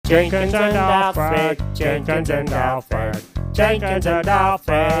Jenkins and Alfred, Jenkins and Alfred, Jenkins and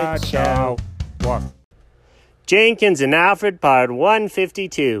Alfred Show. What? Jenkins and Alfred, part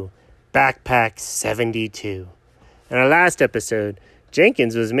 152, Backpack 72. In our last episode,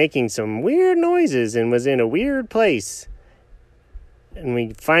 Jenkins was making some weird noises and was in a weird place. And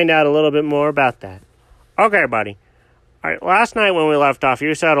we find out a little bit more about that. Okay, buddy. All right, last night when we left off,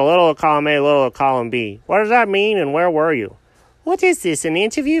 you said a little of column A, a little of column B. What does that mean, and where were you? What is this, an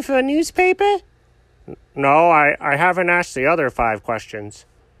interview for a newspaper? No, I haven't asked the other 5 questions.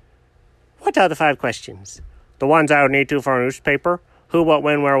 What are the 5 questions? The ones I would need to for a newspaper. Who, what,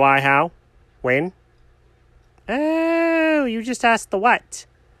 when, where, why, how? When? Oh, you just asked the what.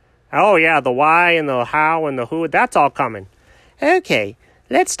 Oh, yeah, the why and the how and the who. That's all coming. Okay,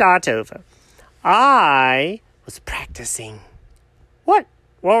 let's start over. I was practicing. What?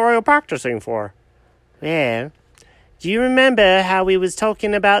 What were you practicing for? Well, do you remember how we was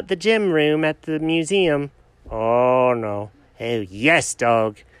talking about the gym room at the museum? Oh, no. Oh, yes,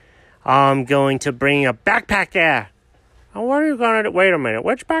 dog. I'm going to bring a backpack there. Oh, what are you going to do? Wait a minute.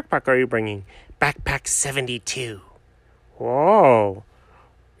 Which backpack are you bringing? Backpack 72. Whoa.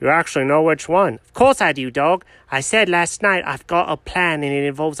 You actually know which one. Of course I do, dog. I said last night I've got a plan and it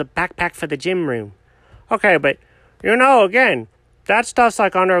involves a backpack for the gym room. Okay, but, again, that stuff's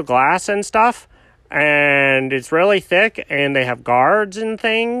like under glass and stuff. And it's really thick, and they have guards and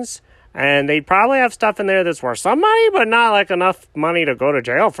things, and they probably have stuff in there that's worth some money, but not like enough money to go to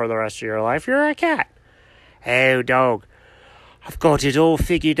jail for the rest of your life. You're a cat. Oh, dog, I've got it all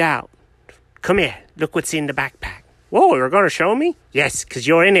figured out. Come here, look what's in the backpack. Whoa, you're going to show me? Yes, because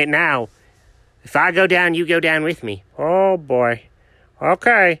you're in it now. If I go down, you go down with me. Oh, boy.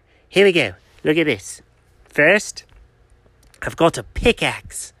 Okay, here we go. Look at this. First, I've got a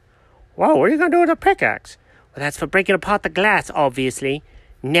pickaxe. Whoa, what are you going to do with a pickaxe? Well, that's for breaking apart the glass, obviously.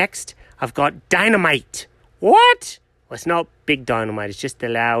 Next, I've got dynamite. What? Well, it's not big dynamite. It's just the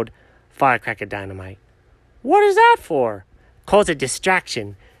loud firecracker dynamite. What is that for? Cause a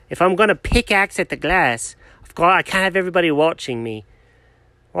distraction. If I'm going to pickaxe at the glass, I can't have everybody watching me.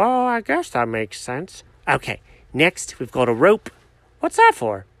 Well, I guess that makes sense. Okay, next, we've got a rope. What's that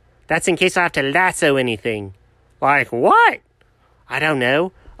for? That's in case I have to lasso anything. Like what? I don't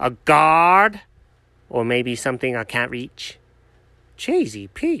know. A guard? Or maybe something I can't reach? Cheesy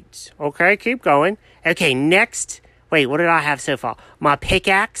Pete's. Okay, keep going. Okay, next. Wait, what did I have so far? My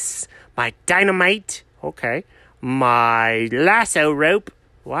pickaxe. My dynamite. Okay. My lasso rope.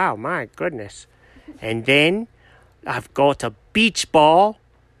 Wow, my goodness. And then I've got a beach ball.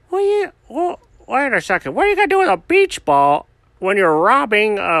 Wait a second. What are you going to do with a beach ball when you're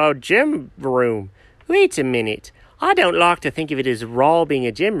robbing a gym room? Wait a minute. I don't like to think of it as robbing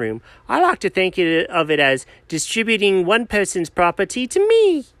a gym room. I like to think of it as distributing one person's property to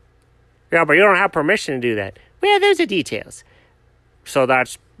me. Yeah, but you don't have permission to do that. Well, those are details. So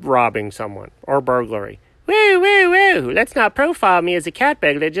that's robbing someone or burglary. Woo. Let's not profile me as a cat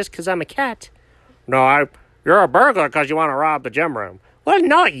burglar just because I'm a cat. No, you're a burglar because you want to rob the gym room. Well,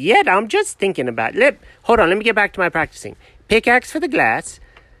 not yet. I'm just thinking about it. Hold on, let me get back to my practicing. Pickaxe for the glass.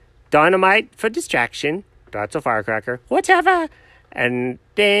 Dynamite for distraction. That's a firecracker. Whatever. And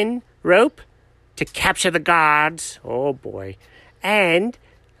then rope to capture the guards. Oh, boy. And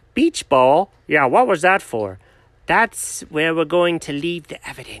beach ball. Yeah, what was that for? That's where we're going to leave the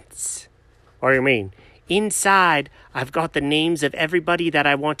evidence. What do you mean? Inside, I've got the names of everybody that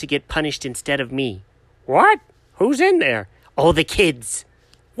I want to get punished instead of me. What? Who's in there? Oh, the kids.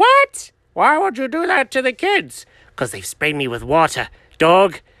 What? Why would you do that to the kids? Because they've sprayed me with water.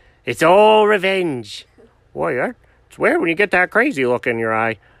 Dog, it's all revenge. Boy, it's weird when you get that crazy look in your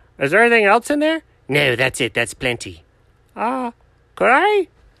eye. Is there anything else in there? No, that's it. That's plenty. Could I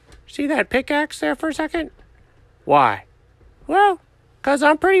see that pickaxe there for a second? Why? Well, 'cause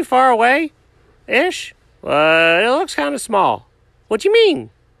I'm pretty far away-ish. It looks kind of small. What do you mean?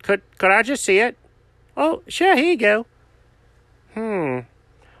 Could I just see it? Oh, sure, here you go.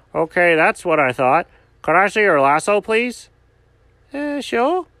 Okay, that's what I thought. Could I see your lasso, please?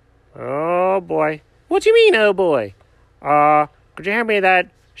 Sure. Oh, boy. What do you mean, oh boy? Could you hand me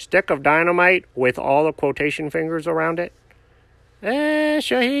that stick of dynamite with all the quotation fingers around it?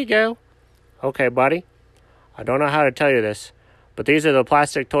 Sure, here you go. Okay, buddy. I don't know how to tell you this, but these are the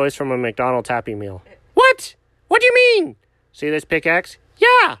plastic toys from a McDonald's Happy Meal. What? What do you mean? See this pickaxe?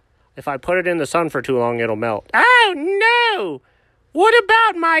 Yeah. If I put it in the sun for too long, it'll melt. Oh, no. What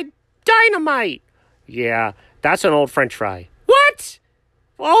about my dynamite? Yeah, that's an old French fry. What?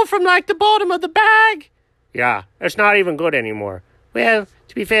 All from like the bottom of the bag? Yeah, it's not even good anymore. Well,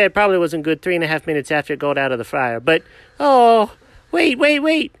 to be fair, it probably wasn't good 3.5 minutes after it got out of the fryer. But, oh,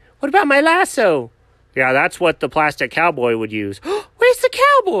 wait. What about my lasso? Yeah, that's what the plastic cowboy would use. Where's the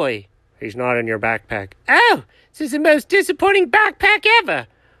cowboy? He's not in your backpack. Oh, this is the most disappointing backpack ever.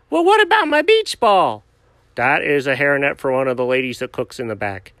 Well, what about my beach ball? That is a hairnet for one of the ladies that cooks in the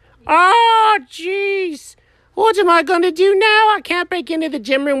back. Oh, jeez. What am I going to do now? I can't break into the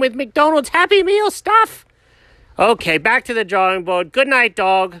gym room with McDonald's Happy Meal stuff. Okay, back to the drawing board. Good night,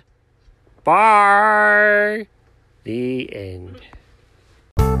 dog. Bye. The end.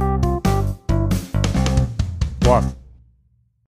 What?